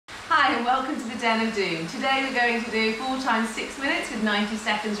and welcome to the Den of Doom. Today we're going to do 4 times 6 minutes with 90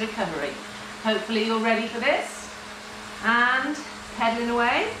 seconds recovery. Hopefully you're ready for this. And pedaling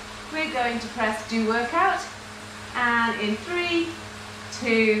away, we're going to press do workout. And in 3,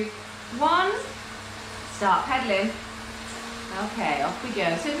 2, 1, start pedaling. Okay, off we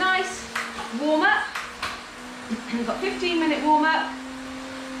go. So nice warm up. We've got 15-minute warm up.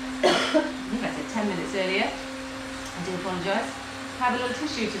 I think I said 10 minutes earlier. I do apologise. I have a little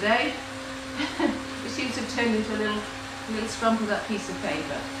tissue today, which seems to have turned into a little scrumpled up piece of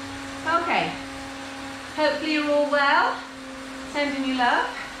paper. Okay, hopefully you're all well. Sending you love.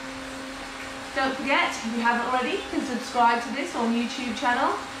 Don't forget, if you haven't already, you can subscribe to this on YouTube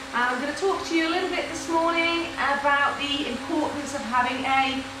channel. And I'm going to talk to you a little bit this morning about the importance of having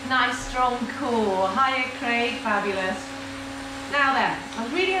a nice strong core. Hiya Craig, fabulous. Now then, I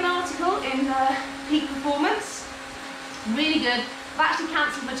was reading an article in Peak Performance, really good. I've actually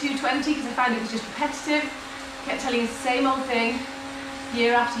cancelled my 220 because I found it was just repetitive. Kept telling us the same old thing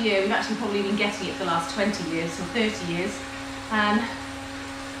year after year. We've actually probably been getting it for the last 20 years or 30 years.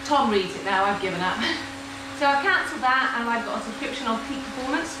 Tom reads it now, I've given up. So I've cancelled that and I've got a subscription of Peak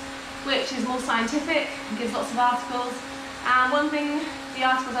Performance, which is more scientific and gives lots of articles. And one thing, the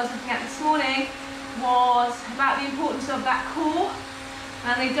articles I was looking at this morning was about the importance of that core.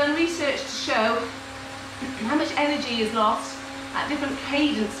 And they've done research to show how much energy is lost at different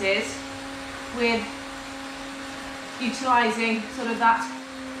cadences with utilising sort of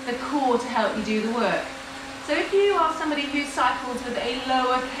the core to help you do the work. So if you are somebody who cycles with a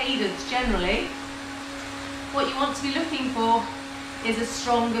lower cadence generally, what you want to be looking for is a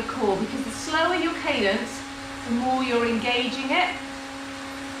stronger core, because the slower your cadence, the more you're engaging it,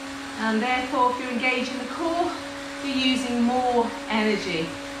 and therefore if you're engaging the core, you're using more energy,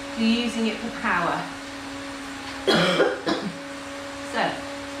 you're using it for power. So,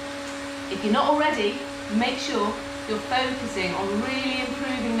 if you're not already, make sure you're focusing on really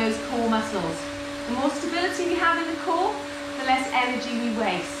improving those core muscles. The more stability we have in the core, the less energy we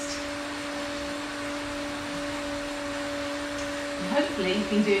waste. And hopefully you've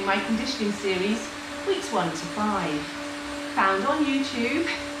been doing my conditioning series, weeks 1 to 5, found on YouTube.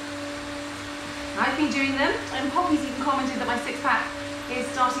 I've been doing them, and Poppy's even commented that my six-pack is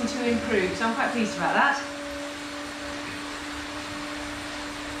starting to improve, so I'm quite pleased about that.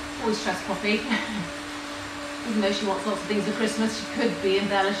 Always trust Poppy. Even though she wants lots of things for Christmas, she could be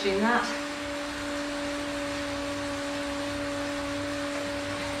embellishing that.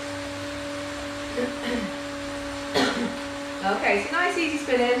 Okay, so nice easy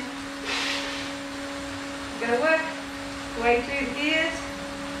spinning. We're going to work the way through the gears.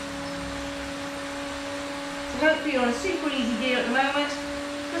 So hopefully you're on a super easy gear at the moment,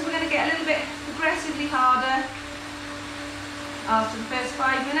 because we're going to get a little bit progressively harder after the first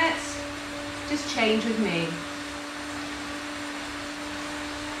 5 minutes. Just change with me.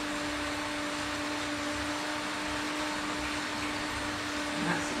 And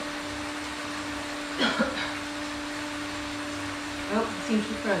that's it. Oh, it seems to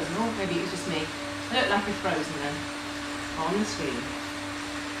be frozen. Oh, maybe it was just me. I look like it's frozen then on the screen.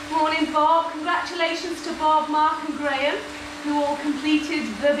 Morning, Bob. Congratulations to Bob, Mark and Graham, who all completed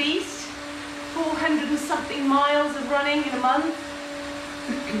the beast. 400 and something miles of running in a month.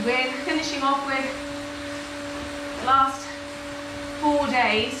 We're finishing off with the last 4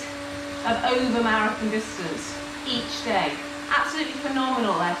 days of over marathon distance each day. Absolutely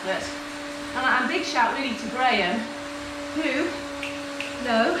phenomenal effort. And a big shout really to Graham, who,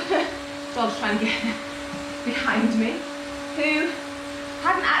 no, dog's trying to get behind me, who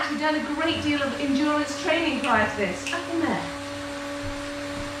hadn't actually done a great deal of endurance training prior to this. Up in there.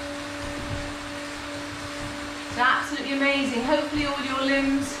 It's absolutely amazing. Hopefully all your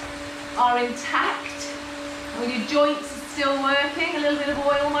limbs are intact, all your joints are still working. A little bit of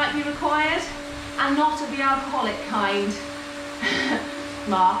oil might be required, and not of the alcoholic kind.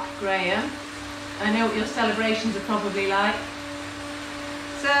 Mark, Graham, I know what your celebrations are probably like.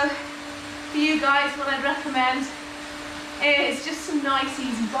 So for you guys, what I'd recommend is just some nice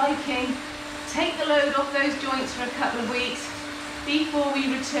easy biking. Take the load off those joints for a couple of weeks before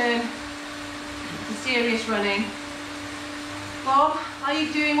we return to serious running. Bob, are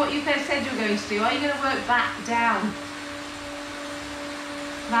you doing what you said you were going to do? Are you going to work back down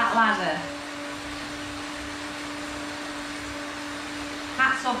that ladder?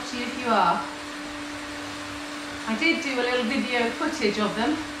 Hats off to you if you are. I did do a little video footage of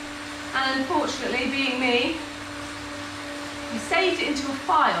them, and unfortunately, being me, I saved it into a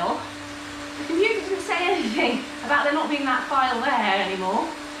file. The computer didn't say anything about there not being that file there anymore,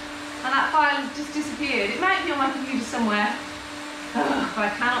 and that file has just disappeared. It might be on my computer somewhere, but I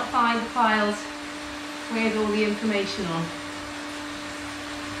cannot find download files with all the information on.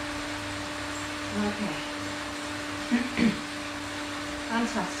 Okay.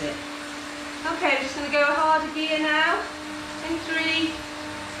 Fantastic. Okay, we're just going to go a harder gear now. In 3,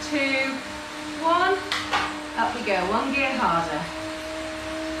 2, 1. Up we go, one gear harder.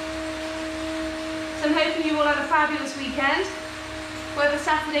 So I'm hoping you all had a fabulous weekend. Weather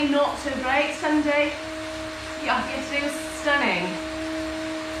Saturday not so great, Sunday, yeah, yesterday was stunning.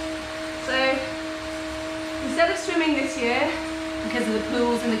 So instead of swimming this year, because of the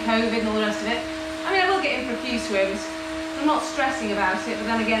pools and the COVID and all the rest of it, I mean I will get in for a few swims. I'm not stressing about it, but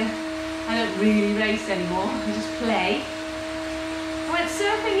then again, I don't really race anymore, I just play. I went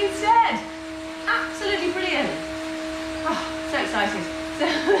surfing instead. Absolutely brilliant. Oh, so excited. So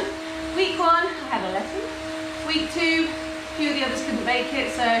week 1, I had a lesson. Week 2, a few of the others couldn't make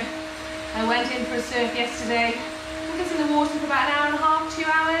it, so I went in for a surf yesterday. I was in the water for about an hour and a half, 2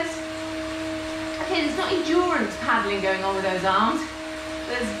 hours. Okay, there's not endurance paddling going on with those arms.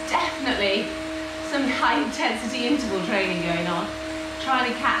 There's definitely some high intensity interval training going on,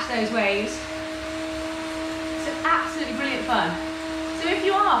 trying to catch those waves. So absolutely brilliant fun. So if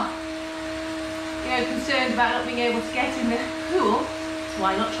you are, concerned about not being able to get in the pool,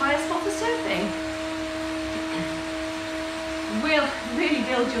 why not try a spot for surfing? It will really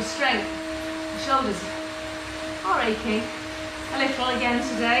build your strength. The shoulders are aching a little again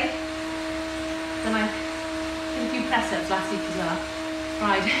today. Then I did a few press-ups last week as well,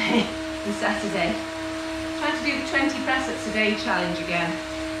 Friday and Saturday. Trying to do the 20 press-ups a day challenge again,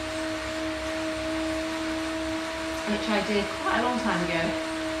 which I did quite a long time ago.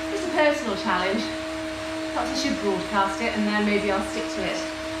 Just a personal challenge. Perhaps I should broadcast it and then maybe I'll stick to it.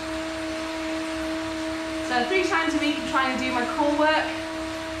 So 3 times a week I'm trying to do my core work,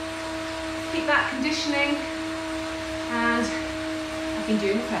 keep that conditioning, and I've been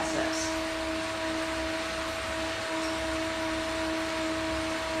doing the press-ups.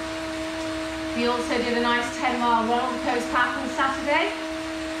 We also did a nice 10-mile run on the coast path on Saturday,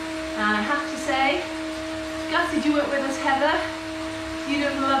 and I have to say, gutted you weren't with us, Heather. You'd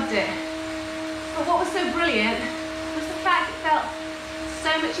have loved it. But what was so brilliant was the fact it felt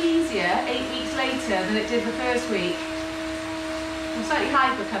so much easier 8 weeks later than it did the first week. I'm slightly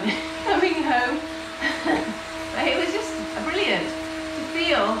hyper coming home. But it was just brilliant to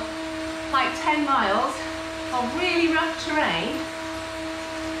feel like 10 miles of really rough terrain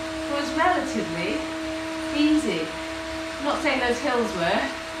was relatively easy. I'm not saying those hills were,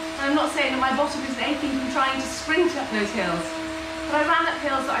 and I'm not saying that my bottom is aching from trying to sprint up those hills. But I ran up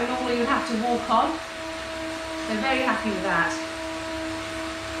hills that I normally would have to walk on, so very happy with that.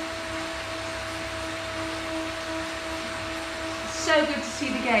 So good to see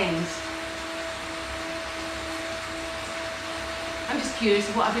the gains. I'm just curious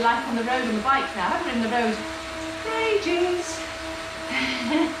of what I'd be like on the road on the bike now. I haven't ridden the road for ages.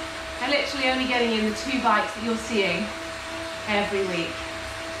 I'm literally only getting in the 2 bikes that you're seeing every week.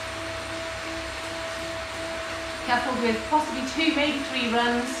 Coupled with possibly 2, maybe 3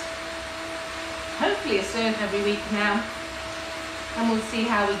 runs, hopefully a surf every week now, and we'll see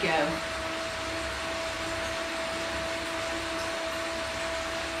how we go.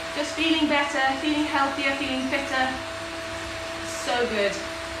 Just feeling better, feeling healthier, feeling fitter, so good.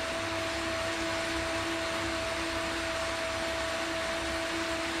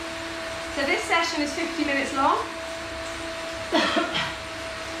 So this session is 50 minutes long.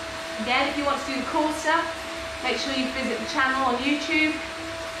 Again, if you want to do the core stuff, make sure you visit the channel on YouTube.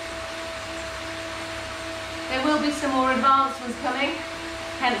 There will be some more advanced ones coming,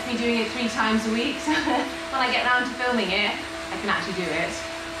 hence me doing it 3 times a week. So when I get round to filming it, I can actually do it.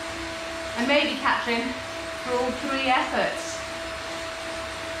 And maybe Catherine for all 3 efforts.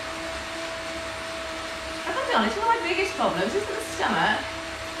 I've got to be honest, one of my biggest problems is that the stomach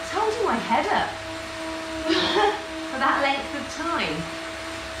is holding my head up for that length of time.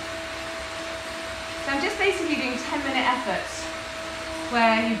 So I'm just basically doing 10-minute efforts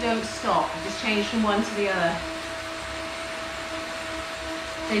where you don't stop, you just change from one to the other.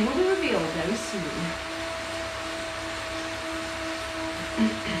 They will be revealed very soon.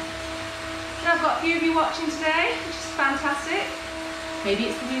 So I've got a few of you watching today, which is fantastic. Maybe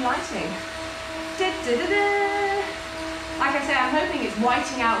it's the new lighting. Da, da, da, da. Like I say, I'm hoping it's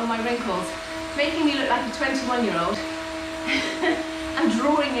whiting out all my wrinkles, making me look like a 21-year-old and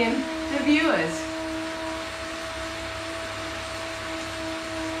drawing in the viewers.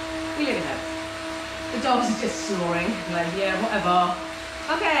 We live in hope. The dogs are just snoring. I'm like, yeah, whatever.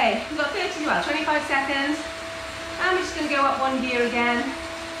 Okay, we've got 25 seconds. And we're just going to go up 1 gear again.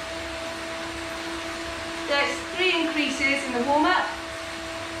 There's 3 increases in the warm-up.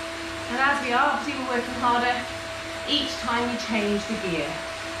 And as we are, obviously we're working harder each time we change the gear.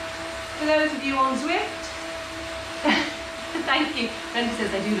 For those of you on Zwift, thank you. Brenda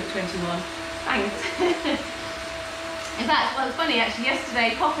says I do look 21. Thanks. In fact, well, it's funny actually,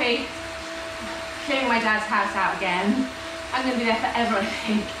 yesterday, Poppy, clearing my dad's house out again. I'm going to be there forever, I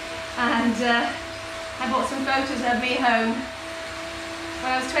think. And I bought some photos of me home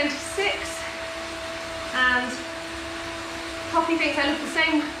when I was 26. And Poppy thinks I look the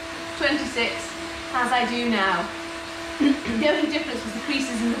same 26 as I do now. The only difference was the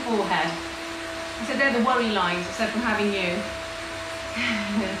creases in the forehead. I said they're the worry lines, except from having you.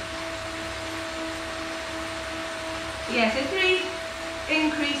 Yeah, so 3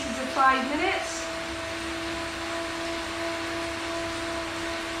 increases of 5 minutes.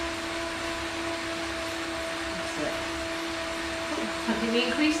 Something we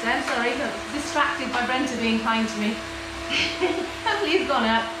increased then, sorry, got distracted by Brenta being kind to me. Hopefully you've gone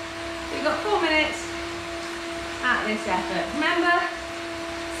up. We've got 4 minutes at this effort. Remember,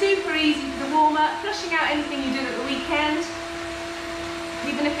 super easy for the warm-up, flushing out anything you did at the weekend.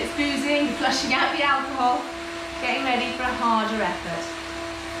 Even if it's boozing, flushing out the alcohol, getting ready for a harder effort.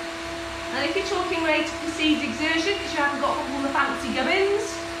 And if you're talking rate of perceived exertion, because you haven't got all the fancy gubbins,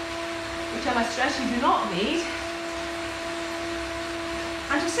 which I must stress you do not need,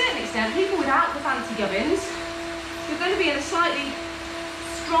 and to a certain extent, people without the fancy gubbins, you're going to be in a slightly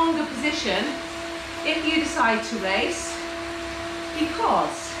stronger position if you decide to race,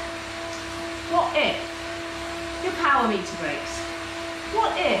 because what if your power meter breaks?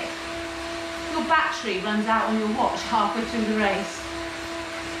 What if your battery runs out on your watch halfway through the race?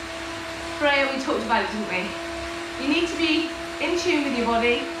 Freya, we talked about it, didn't we? You need to be in tune with your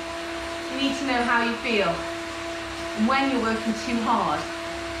body. You need to know how you feel and when you're working too hard.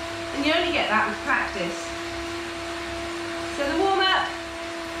 And you only get that with practice. So the warm-up,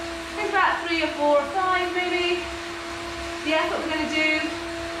 think about 3 or 4 or 5 maybe. The effort we're going to do,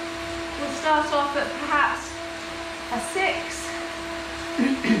 we'll start off at perhaps a 6,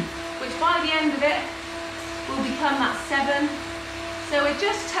 which by the end of it will become that 7. So we're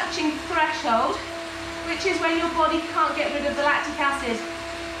just touching the threshold, which is when your body can't get rid of the lactic acid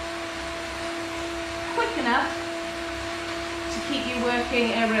quick enough to keep you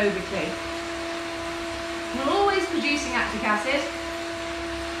working aerobically. We're always producing lactic acid,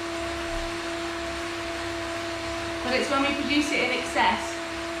 but it's when we produce it in excess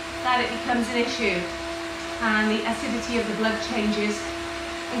that it becomes an issue, and the acidity of the blood changes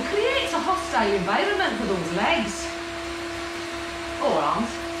and creates a hostile environment for those legs or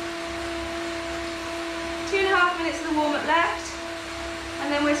arms. 2.5 minutes of the warm-up left,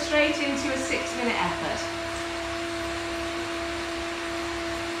 and then we're straight into a 6-minute effort.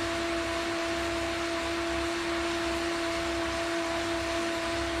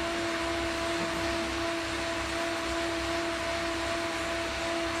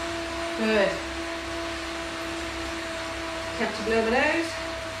 Good. Kept to blow the nose.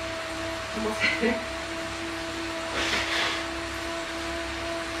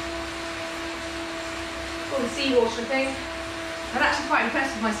 All the seawater thing. I'm actually quite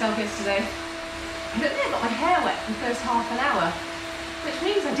impressed with myself yesterday. I don't think I got my hair wet for the first half an hour, which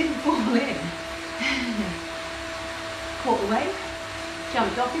means I didn't fall in. Caught the wave,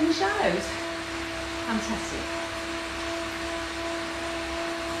 jumped off in the shallows. Fantastic.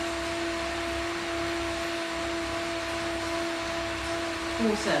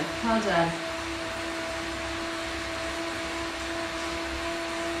 Awesome, well done.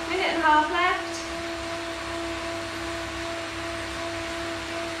 1.5 minutes left.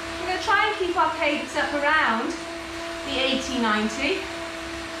 We're going to try and keep our cadence up around the 80-90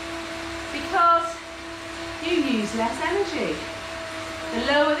 because you use less energy. The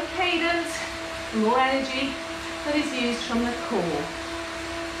lower the cadence, the more energy that is used from the core.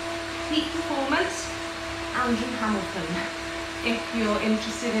 Peak performance, Andrew Hamilton, if you're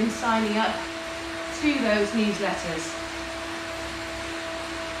interested in signing up to those newsletters.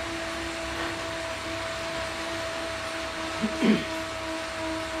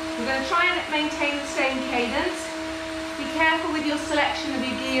 We're going to try and maintain the same cadence. Be careful with your selection of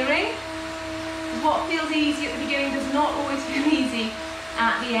your gearing. What feels easy at the beginning does not always feel easy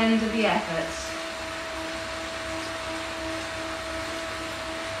at the end of the efforts.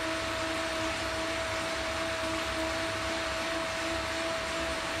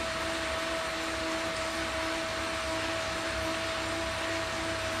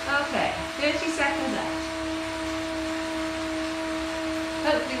 Okay, 30 seconds left.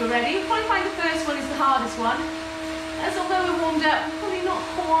 Hopefully we're ready. You'll probably find the first one is the hardest one, as although we're warmed up, we're probably not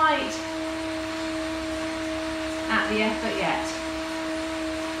quite at the effort yet.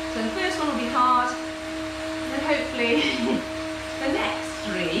 So the first one will be hard, and then hopefully the next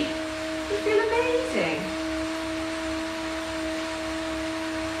 3 will feel amazing.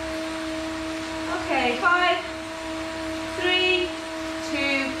 Okay, 5, 3,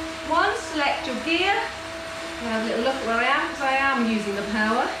 2, 1. Select your gear. Have a little look at where I am, because I am using the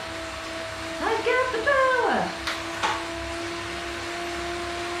power. I got the power.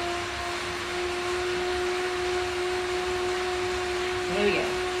 There we go.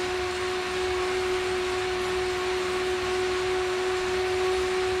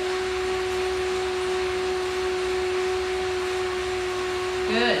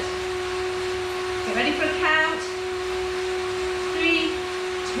 Good. Get ready for a count. 3,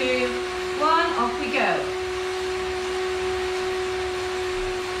 2, 1. Off we go.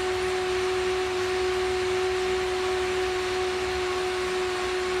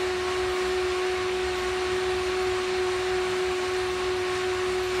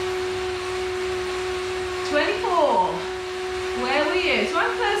 Where were you? So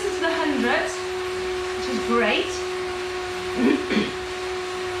I'm closer to the 100, which is great.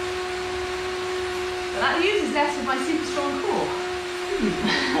 But that uses less of my super strong core.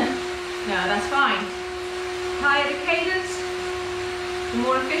 No, that's fine. Higher the cadence, the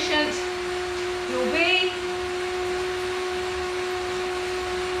more efficient you'll be.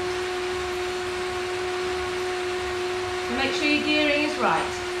 And make sure your gearing is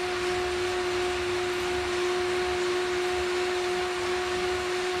right.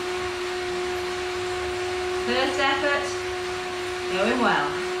 First effort, going well.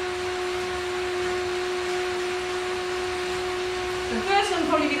 So the first one will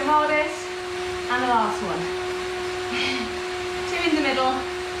probably be the hardest, and the last one. 2 in the middle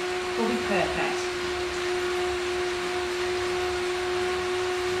will be perfect.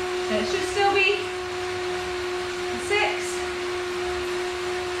 So it should still be 6.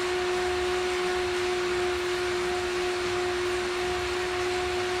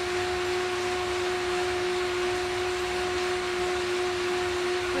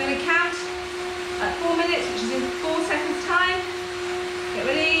 Count at 4 minutes, which is in 4 seconds time. Get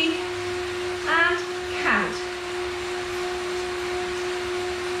ready and count.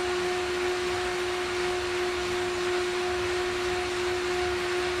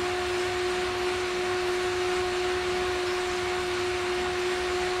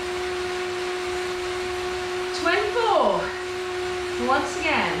 Once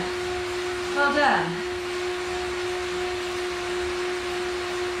again, well done.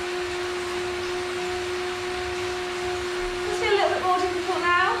 More difficult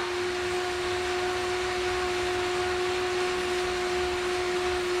now.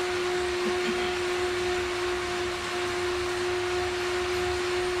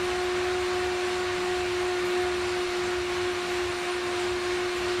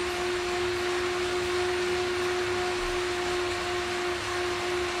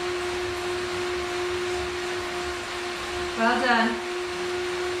 Well done.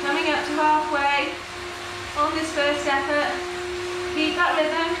 Coming up to halfway on this first effort. Keep that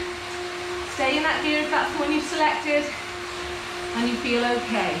rhythm, stay in that gear if that's the one you've selected, and you feel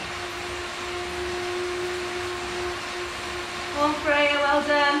okay. One Freya, well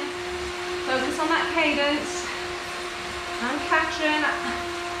done. Focus on that cadence. And Katrin,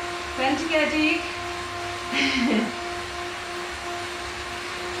 Bentigedig.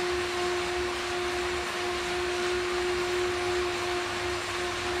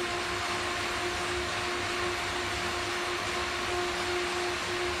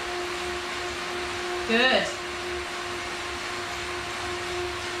 Good.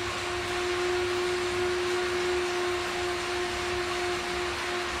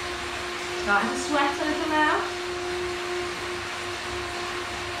 Starting to sweat a little now.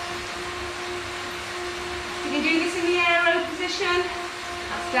 You can do this in the aero position.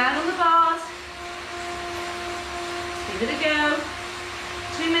 That's down on the bars. Give it a go.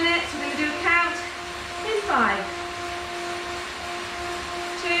 2 minutes, we're going to do a count in 5,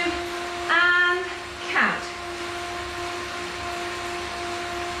 2, and count.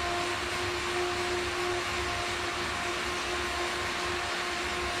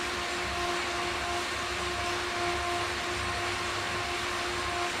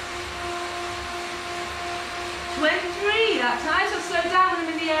 That time, so slow down when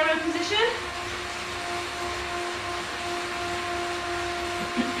I'm in the aero position.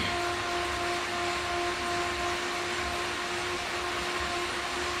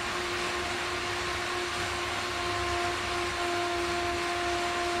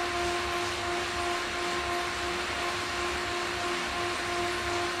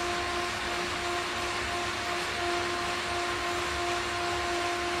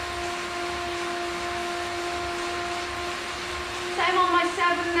 I'm on my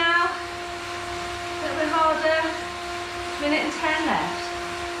 7 now. A little bit harder. Minute and 10 left.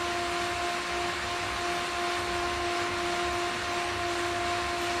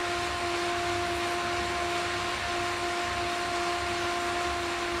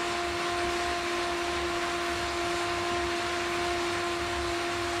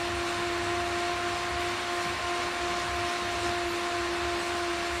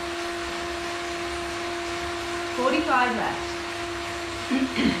 Five left.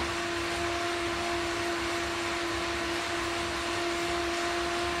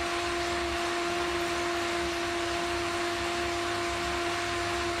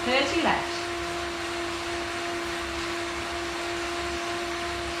 30 left.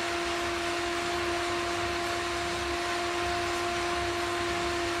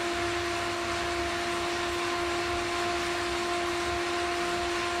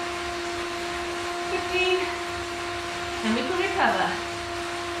 15. And we can recover.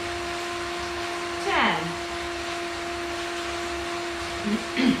 10.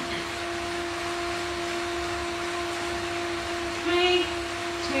 3,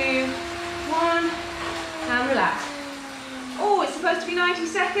 2, 1, and relax. Oh, it's supposed to be 90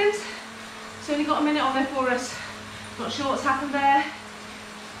 seconds. It's only got a minute on there for us. Not sure what's happened there.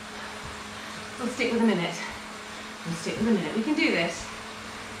 We'll stick with a minute. We'll stick with a minute. We can do this.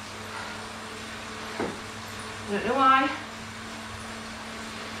 I don't know why.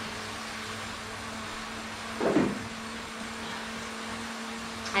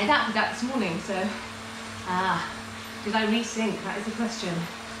 I adapted that this morning, so did I resync? That is the question.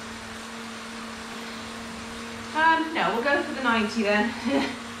 No, we'll go for the 90 then.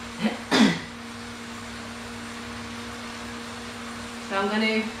 So I'm going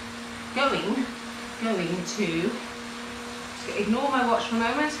to just ignore my watch for a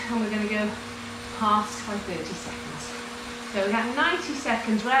moment, and we're going to go past by 30 seconds. So we have 90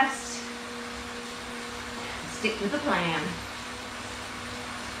 seconds rest. Stick with the plan.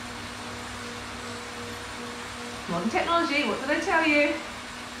 Modern technology, what did I tell you?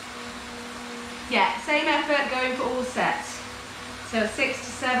 Yeah, same effort going for all sets. So 6 to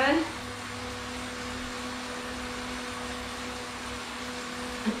 7.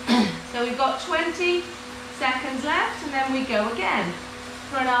 So we've got 20 seconds left, and then we go again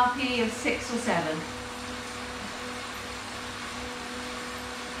for an RP of 6 or 7.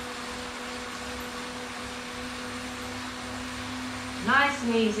 Nice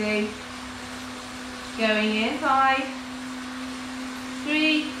and easy. Going in 5,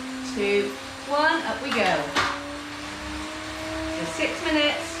 3, 2, 1, up we go. So 6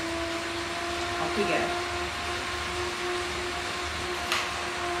 minutes, off we go.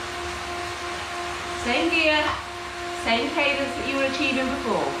 Same gear, same cadence that you were achieving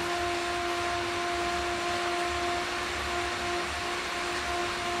before.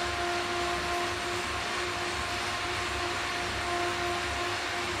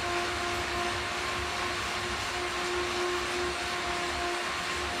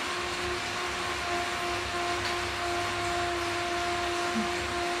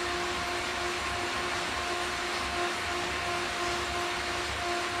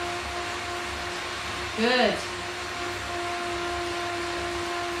 Good.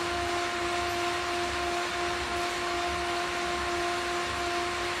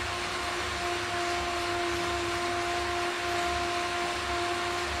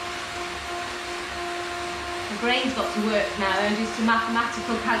 My brain's got to work now and do some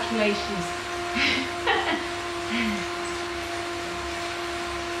mathematical calculations.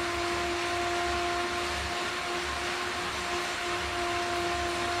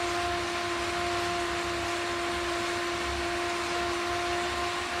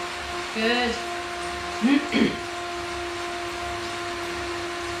 Good. I'm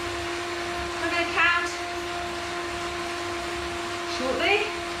going to count shortly.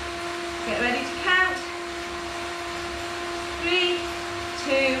 Get ready to count. 3,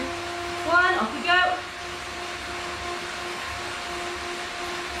 2, 1, off we go.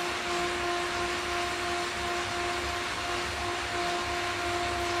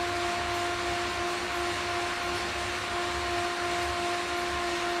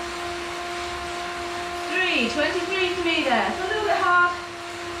 Three, 23 for me there. It's a little bit hard.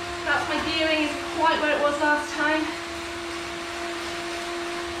 That's my gearing is quite where it was last time.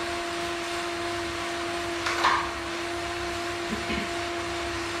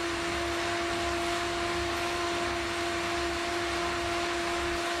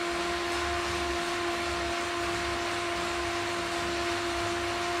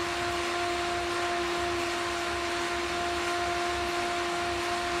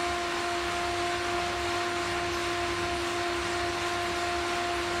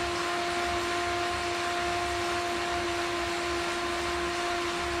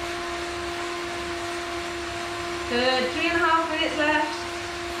 Good, 3.5 minutes left.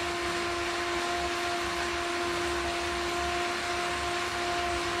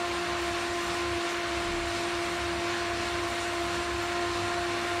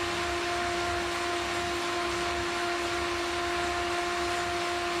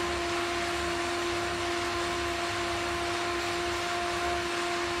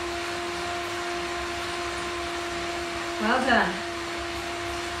 Well done.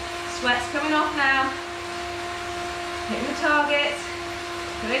 Sweat's coming off now. Hitting the target.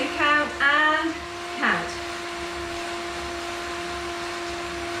 Ready to count and count.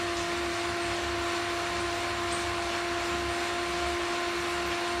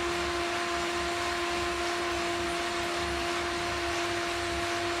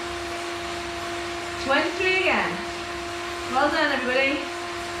 Again. Well done, everybody.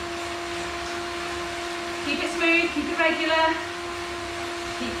 Keep it smooth, keep it regular,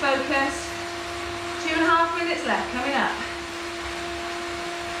 keep focused. 2.5 minutes left, coming up.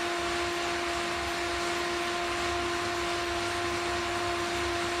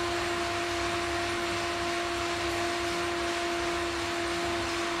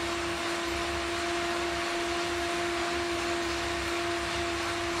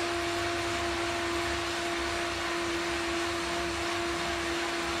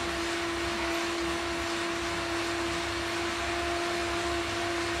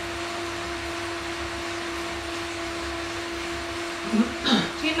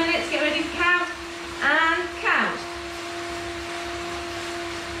 Get ready to count and count.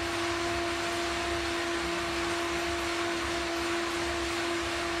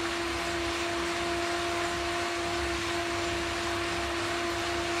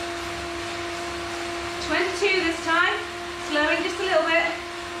 This time, slowing just a little bit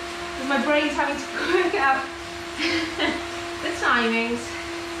because my brain's having to work out the timings.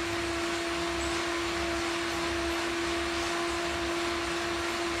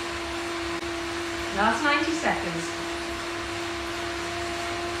 Last 90 seconds.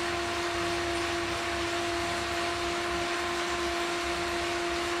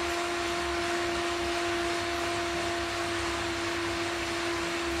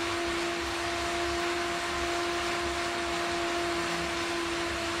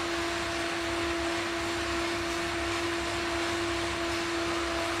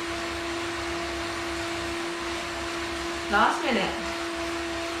 Last minute.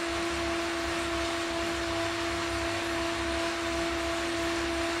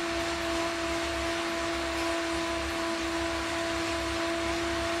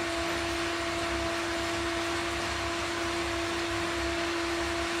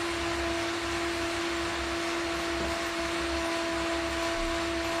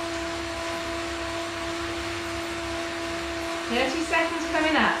 Seconds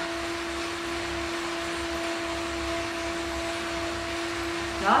coming up.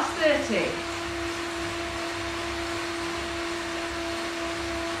 Last 30.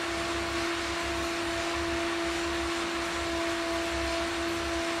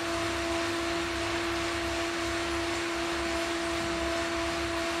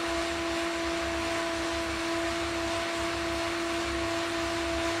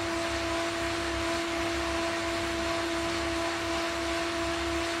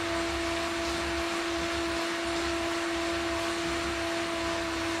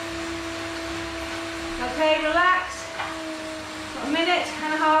 Okay, relax. Got a minute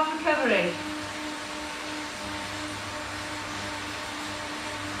and a half recovery.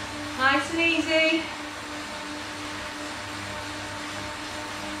 Nice and easy.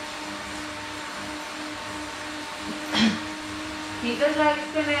 Keep those legs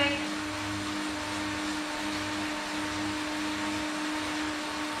spinning.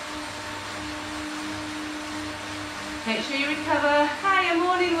 Make sure you recover. Hiya,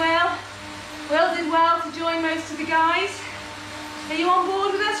 morning, Will. Will did well to join most of the guys. Are you on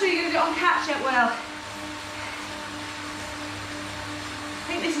board with us or are you going to do it on catch-up, Will? I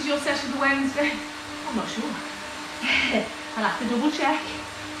think this is your session for Wednesday. I'm not sure. I'll have to double check.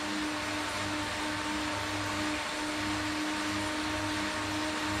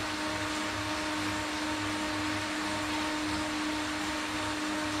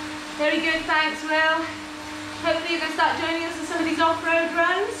 Very good, thanks, Will. Hopefully you're going to start joining us in some of these off-road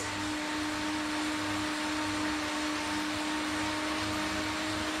runs.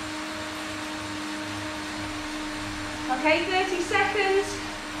 Okay, 30 seconds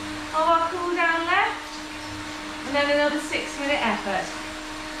of our cool down left, and then another 6-minute effort.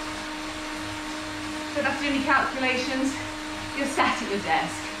 Don't have to do any calculations, you're sat at your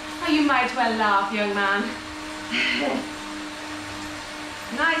desk. Oh, you might well laugh, young man.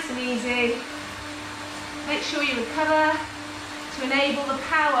 Nice and easy. Make sure you recover to enable the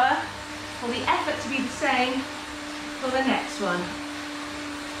power or the effort to be the same for the next one.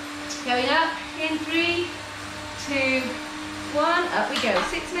 Going up in 3, 2, 1, up we go.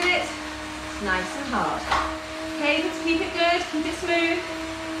 6 minutes, it's nice and hard. Okay, let's keep it good, keep it smooth.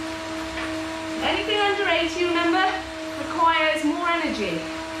 Anything under 80, remember, requires more energy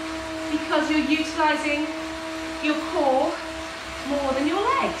because you're utilising your core more than your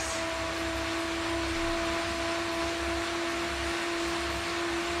legs.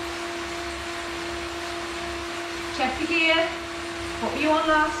 Check the gear. What were you on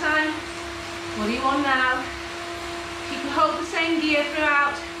last time? What are you on now? If you can hold the same gear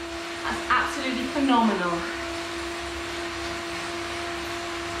throughout, that's absolutely phenomenal.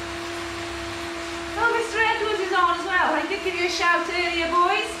 Oh, Mr. Edwards is on as well. I did give you a shout earlier,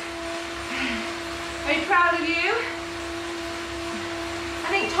 boys. Very proud of you. I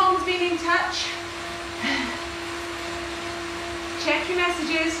think Tom's been in touch. Check your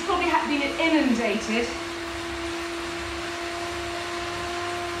messages. You probably have been inundated.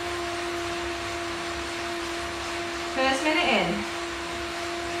 First minute in.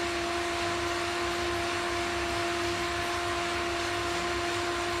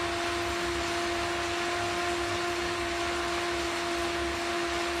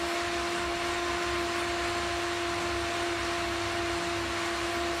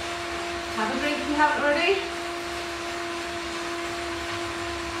 Have a drink if you haven't already.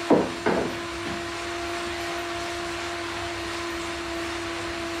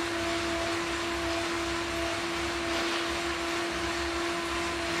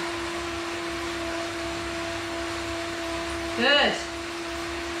 Good.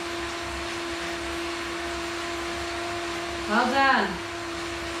 Well done.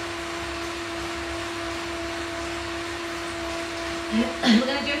 We're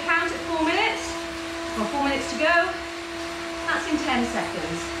going to do a count at 4 minutes. Got 4 minutes to go. That's in 10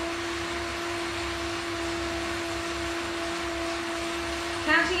 seconds.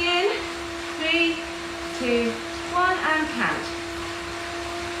 Counting in. 3, 2, 1, and count.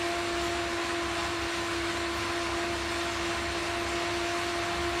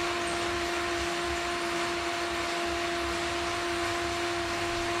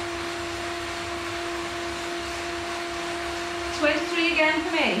 Again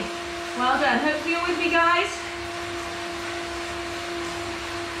for me. Well done. Hopefully you're with me, guys.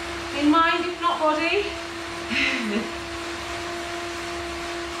 In mind, if not body.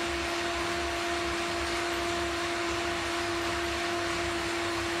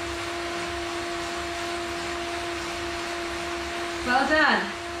 Well done.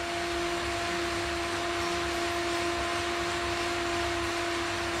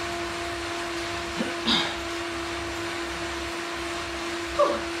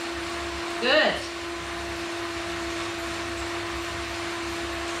 Good.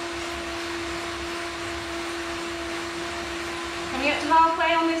 Coming up to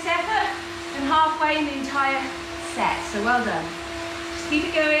halfway on this effort and halfway in the entire set. So well done. Just keep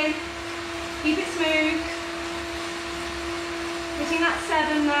it going. Keep it smooth. Hitting that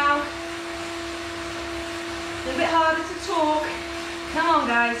 7 now. A little bit harder to talk. Come on,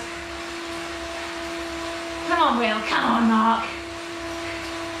 guys. Come on, Will. Come on, Mark.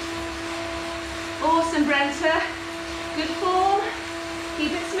 Awesome, Brenta. Good form.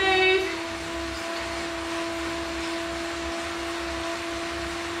 Keep it smooth.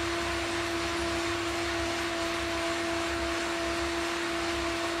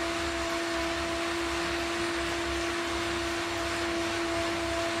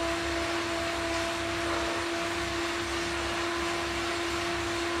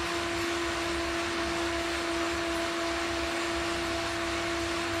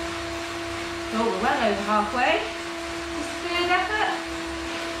 Oh, we're well over halfway. This third effort.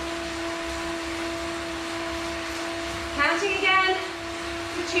 Counting again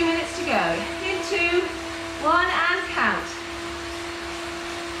for 2 minutes to go. In 2, 1, and count.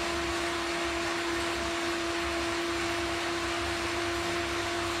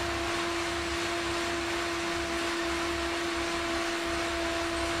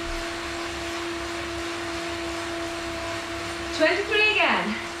 $23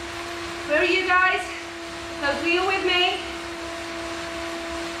 again. Where are you guys? Hopefully you're with me.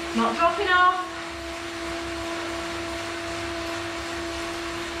 Not dropping off.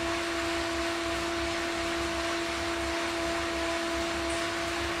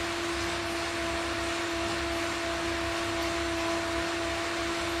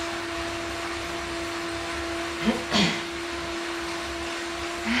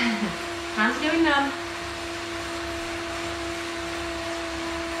 Hands are going numb.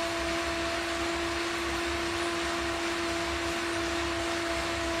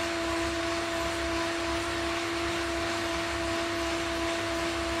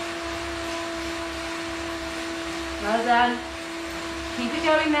 Well done. Keep it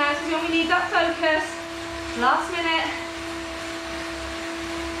going now, because you only need that focus. Last minute.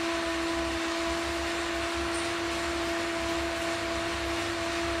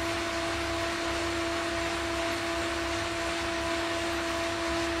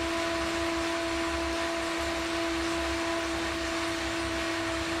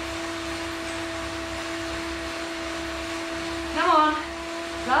 Come on.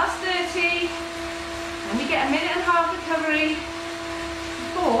 Last 30. And we get a minute and a half recovery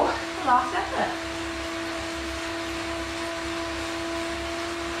before the last effort.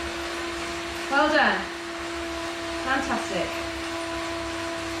 Well done. Fantastic.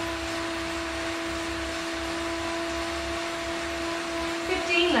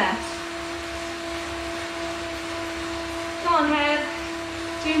 Left. Come on, Heather.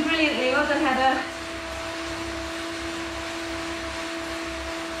 Doing brilliantly. Well done, Heather.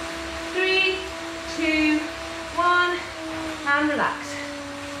 3, 2, 1, and relax.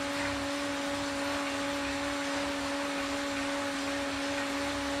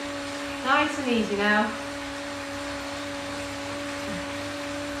 Nice and easy now.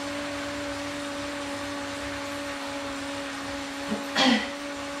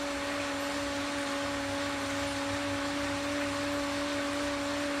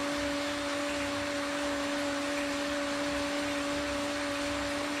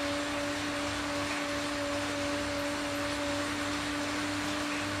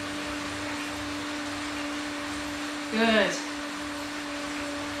 Good.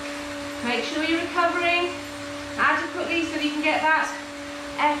 Make sure you're recovering adequately so that you can get that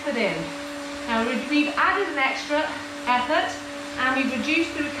effort in. Now we've added an extra effort and we've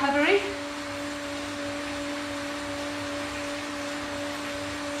reduced the recovery.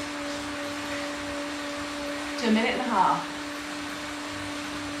 To a minute and a half.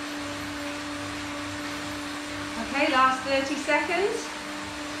 Okay, last 30 seconds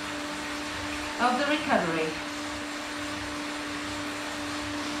of the recovery.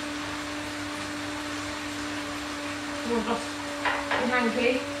 Your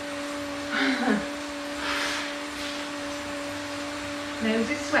hanky. Nose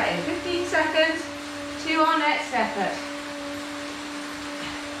is sweating. 15 seconds to our next effort.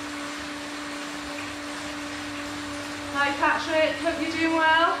 Hi Patrick, hope you're doing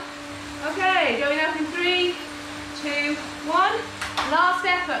well. Okay, going up in 3, 2, 1. Last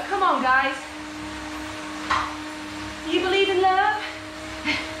effort. Come on, guys. You believe in love?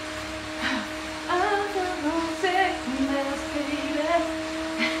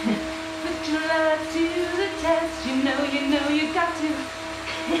 Put your love to the test. You know you've got to.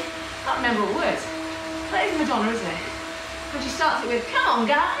 Can't remember all the words. That is Madonna, isn't it? But she starts it with, come on,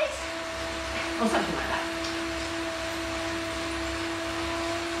 guys. Or something like that.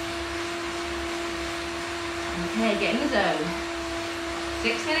 Okay, get in the zone.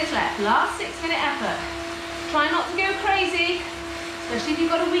 6 minutes left. Last 6-minute effort. Try not to go crazy, especially if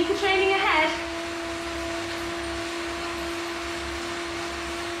you've got a week of training ahead.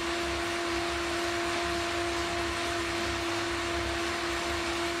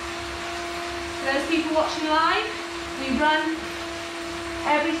 For those people watching live, we run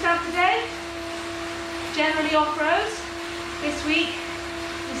every Saturday, generally off-roads. This week,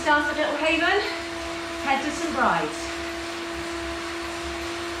 we start at Little Haven, head to St Bride's.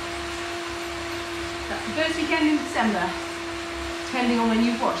 That's the first weekend in December, depending on when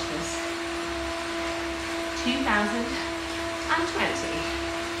you've watched this. 2020.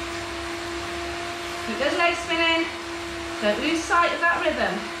 Keep those legs spinning, don't lose sight of that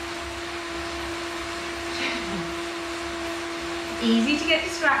rhythm. Easy to get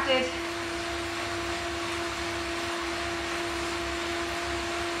distracted.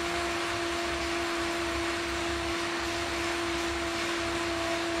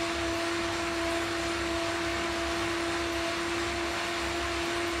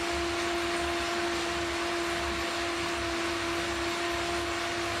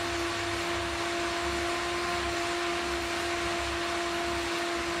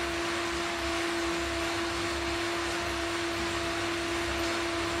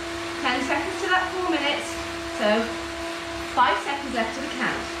 Seconds to that 4 minutes, so 5 seconds left to the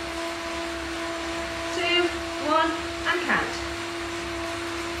count. 2, 1, and count.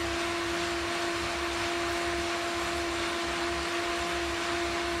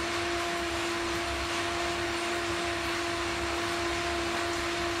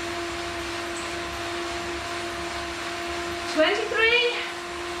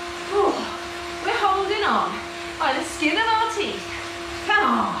 We're holding on by the skin of our teeth. Come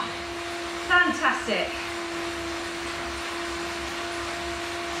on. Fantastic.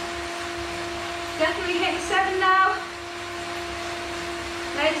 Definitely hit 7 now.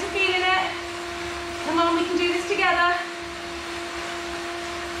 Legs are feeling it. Come on, we can do this together.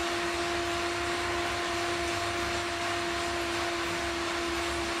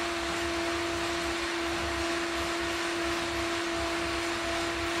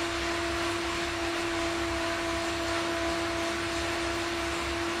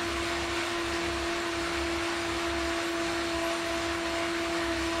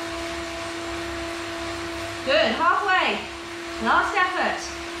 Good, halfway. Last effort.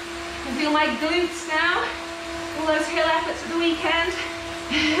 I can feel my glutes now. All those hill efforts of the weekend.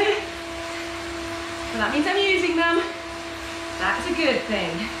 So that means I'm using them. That's a good thing.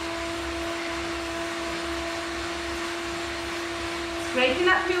 Scraping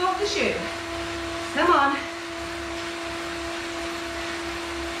that poo off the shoe. Come on.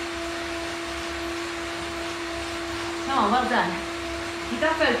 Come on, well done. Keep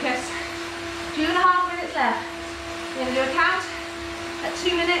that focus. 2.5 minutes left. We're going to do a count at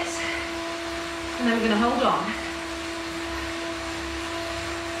 2 minutes, and then we're going to hold on.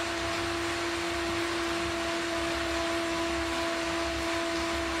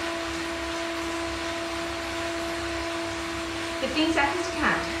 "15 seconds to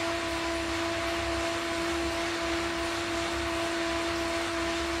count."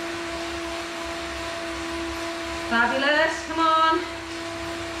 Fabulous, come on.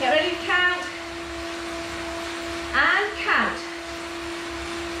 Get ready to count. And count.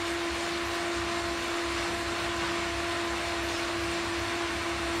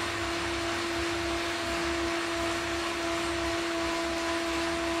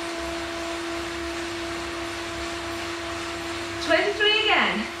 "23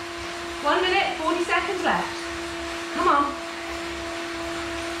 again. 1 minute, 40 seconds left. Come on.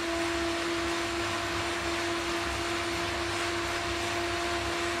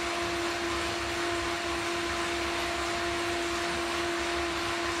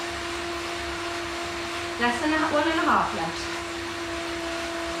 Less than 1.5 left.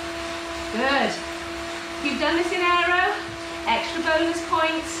 Good. If you've done this in aero, extra bonus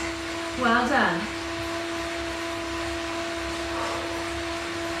points. Well done.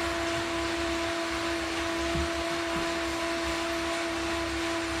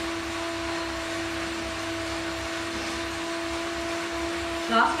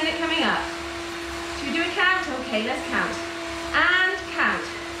 Last minute coming up. Should we do a count? Okay, let's count. And count.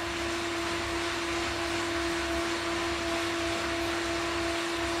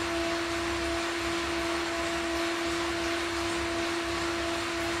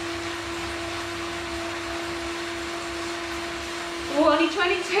 Oh, only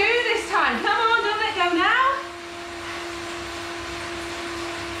 22 this time. Come on, don't let go now.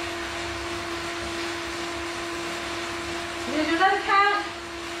 We're going to do another count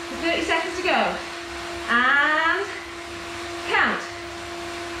with 30 seconds to go. And count.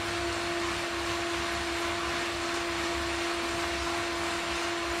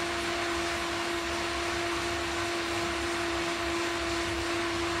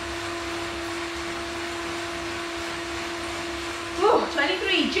 Oh,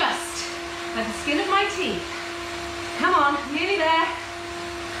 23, just at the skin of my teeth. Come on, nearly there.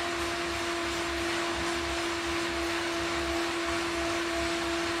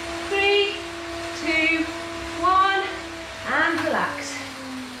 Three, two, one, and relax.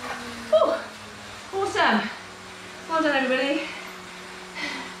 Whew. Awesome. Well done, everybody.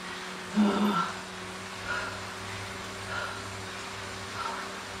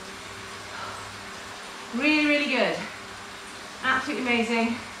 Really, really good. Absolutely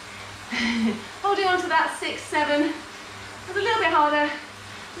amazing. Holding on to that 6, 7 was a little bit harder.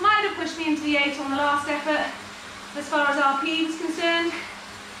 Might have pushed me into the 8 on the last effort as far as RP was concerned,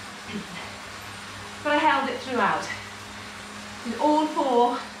 but I held it throughout. Did all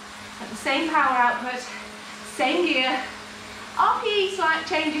 4 at the same power output, same gear. RPE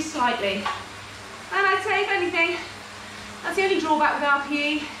changes slightly, and I'd say if anything, that's the only drawback with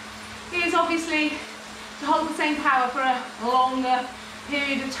RPE, is obviously to hold the same power for a longer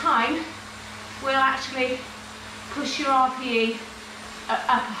period of time will actually push your RPE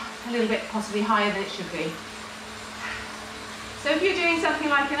up a little bit, possibly higher than it should be. So if you're doing something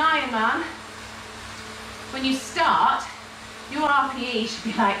like an Ironman, when you start, your RPE should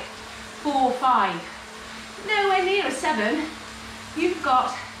be like 4 or 5. Nowhere near a 7. You've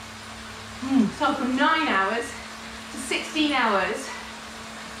got, so from 9 hours to 16 hours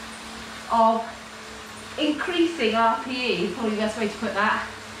of increasing RPE, probably the best way to put that.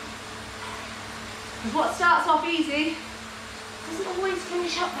 Because what starts off easy doesn't always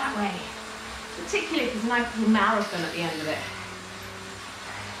finish up that way, particularly if there's a nice little marathon at the end of it.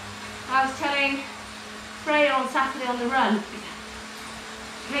 I was telling Freya on Saturday on the run,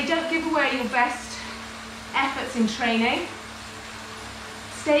 Okay, don't give away your best efforts in training.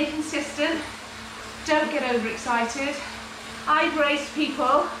 Stay consistent. Don't get overexcited. I've raced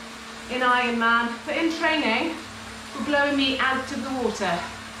people in Ironman, but in training, were blowing me out of the water.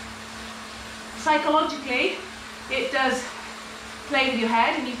 Psychologically, it does play with your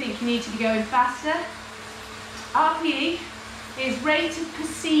head and you think you need to be going faster. RPE is rate of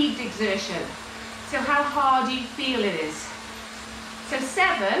perceived exertion, so how hard you feel it is. So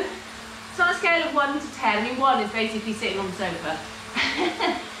 7, it's on a scale of 1 to 10, I mean 1 is basically sitting on the sofa.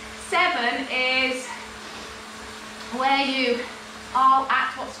 7 is where you are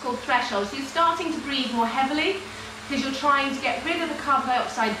at what's called threshold. So you're starting to breathe more heavily because you're trying to get rid of the carbon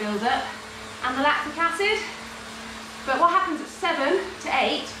dioxide buildup and the lactic acid. But what happens at 7 to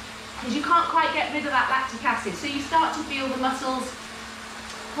 8 is you can't quite get rid of that lactic acid. So you start to feel the muscles,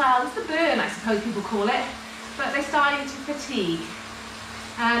 well, it's the burn, I suppose people call it, but they're starting to fatigue.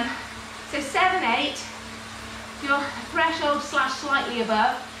 So 7, 8, your threshold / slightly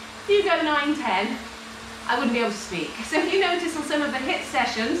above. If you go 9, 10, I wouldn't be able to speak. So if you notice on some of the HIIT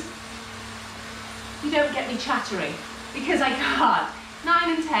sessions, you don't get me chattering because I can't.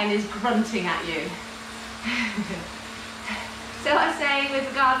 9 and 10 is grunting at you. So I say with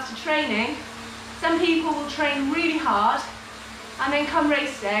regards to training, some people will train really hard and then come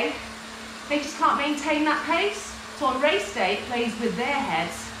race day, they just can't maintain that pace. So on race day, it plays with their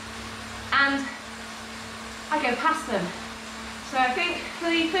heads and I go past them. So I think for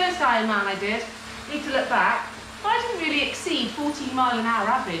the first Ironman I did, need to look back, but I didn't really exceed 14 mile/h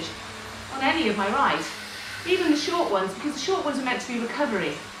average on any of my rides, even the short ones, because the short ones are meant to be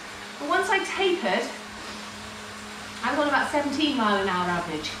recovery. But once I tapered, I was on about 17 mile/h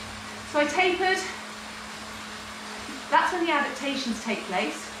average. So I tapered, that's when the adaptations take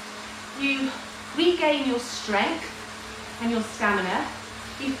place. You regain your strength and your stamina,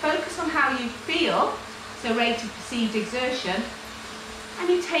 you focus on how you feel, so rate of perceived exertion, and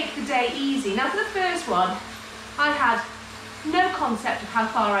you take the day easy. Now for the first one, I had no concept of how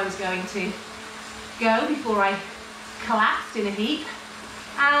far I was going to go before I collapsed in a heap.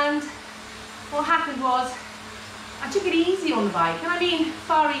 And what happened was, I took it easy on the bike, and I mean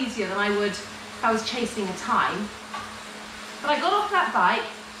far easier than I would if I was chasing a time. But I got off that bike,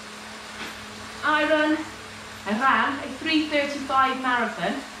 I ran a 3:35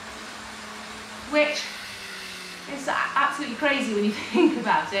 marathon, which is absolutely crazy when you think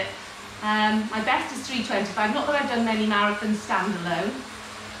about it. My best is 3:25, not that I've done many marathons standalone,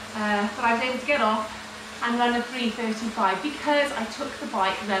 but I was able to get off and run a 3:35 because I took the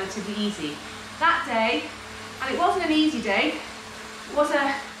bike relatively easy. That day, and it wasn't an easy day, it was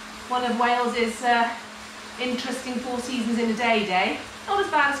one of Wales's interesting 4 seasons in a day. Not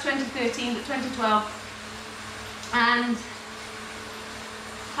as bad as 2013, but 2012. And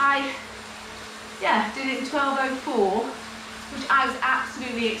I did it in 12:04, which I was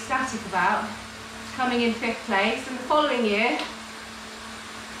absolutely ecstatic about, coming in 5th place. And the following year,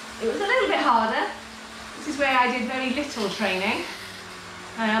 it was a little bit harder. This is where I did very little training.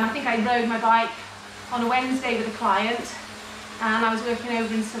 I think I rode my bike on a Wednesday with a client, and I was working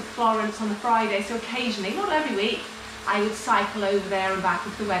over in St Florence on the Friday, so occasionally, not every week, I would cycle over there and back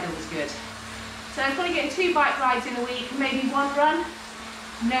if the weather was good. So I'm probably getting 2 bike rides in a week, and maybe 1 run,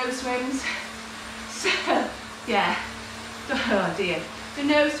 no swims. So, yeah, oh dear, so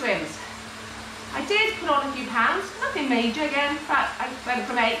no swims. I did put on a few pounds, nothing major again. In fact, I went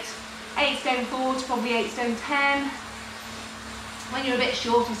from 8 stone 4 to probably 8 stone 10. When you're a bit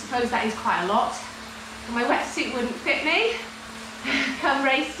short, I suppose that is quite a lot. And my wetsuit wouldn't fit me come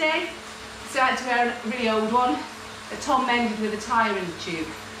race day, so I had to wear a really old one that Tom mended with a tyre in the tube.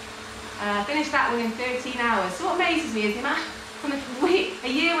 Finished that one in 13 hours. So what amazes me is the amount, from a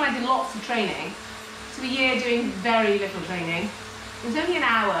year when I did lots of training to a year doing very little training, it was only an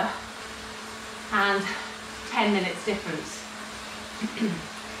hour and 10 minutes difference.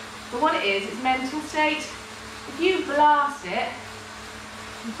 But what it is, it's mental state. If you blast it,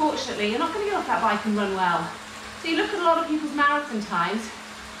 unfortunately, you're not going to get off that bike and run well. So you look at a lot of people's marathon times,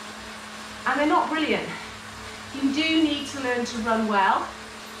 and they're not brilliant. You do need to learn to run well,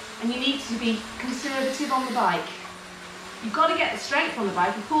 and you need to be conservative on the bike. You've got to get the strength on the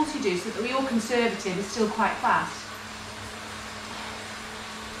bike, of course you do, so that your conservative is still quite fast.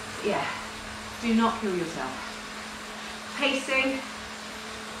 But yeah, do not kill yourself. Pacing.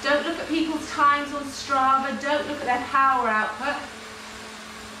 Don't look at people's times on Strava, don't look at their power output.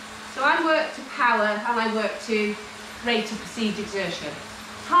 So I work to power and I work to rate of perceived exertion.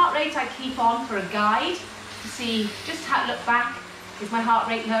 Heart rate I keep on for a guide to see just how to look back. Is my heart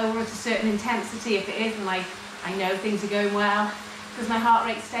rate lower at a certain intensity? If it is, and I know things are going well. Does my heart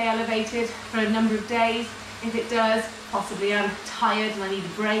rate stay elevated for a number of days? If it does, possibly I'm tired and I need a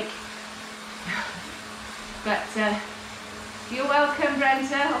break. But you're welcome,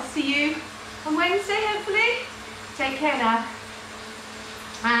 Brenta. I'll see you on Wednesday, hopefully. Take care now.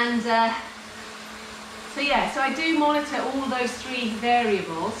 And so yeah, so I do monitor all those 3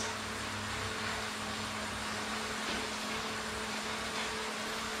 variables.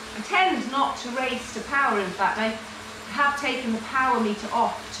 I tend not to race to power, in fact. I have taken the power meter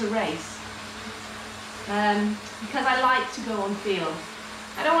off to race because I like to go on feel.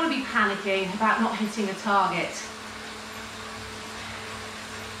 I don't want to be panicking about not hitting a target.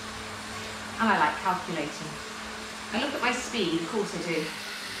 And I like calculating. I look at my speed, of course I do.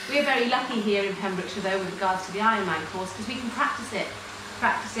 We're very lucky here in Pembrokeshire though with regards to the Ironman course because we can practice it,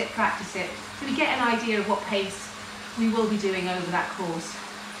 so we get an idea of what pace we will be doing over that course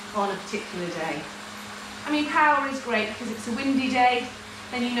on a particular day. I mean, power is great because if it's a windy day,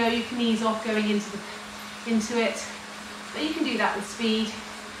 then you know you can ease off going into it. But you can do that with speed.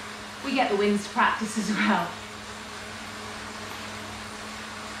 We get the winds to practice as well.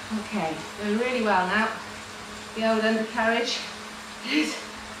 Okay, going really well now. The old undercarriage is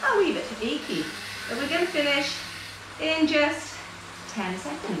a wee bit achy. But we're going to finish in just 10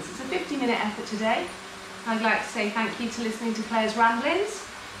 seconds. It's a 50-minute effort today. I'd like to say thank you to listening to Claire's ramblings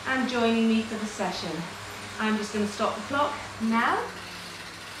and joining me for the session. I'm just going to stop the clock now.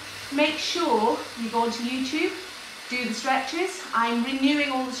 Make sure you go onto YouTube, do the stretches. I'm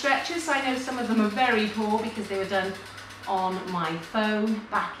renewing all the stretches. I know some of them are very poor because they were done on my phone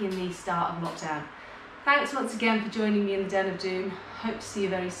back in the start of lockdown. Thanks once again for joining me in the Den of Doom. Hope to see you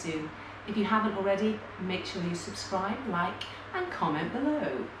very soon. If you haven't already, make sure you subscribe, like and comment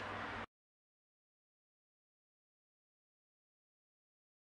below.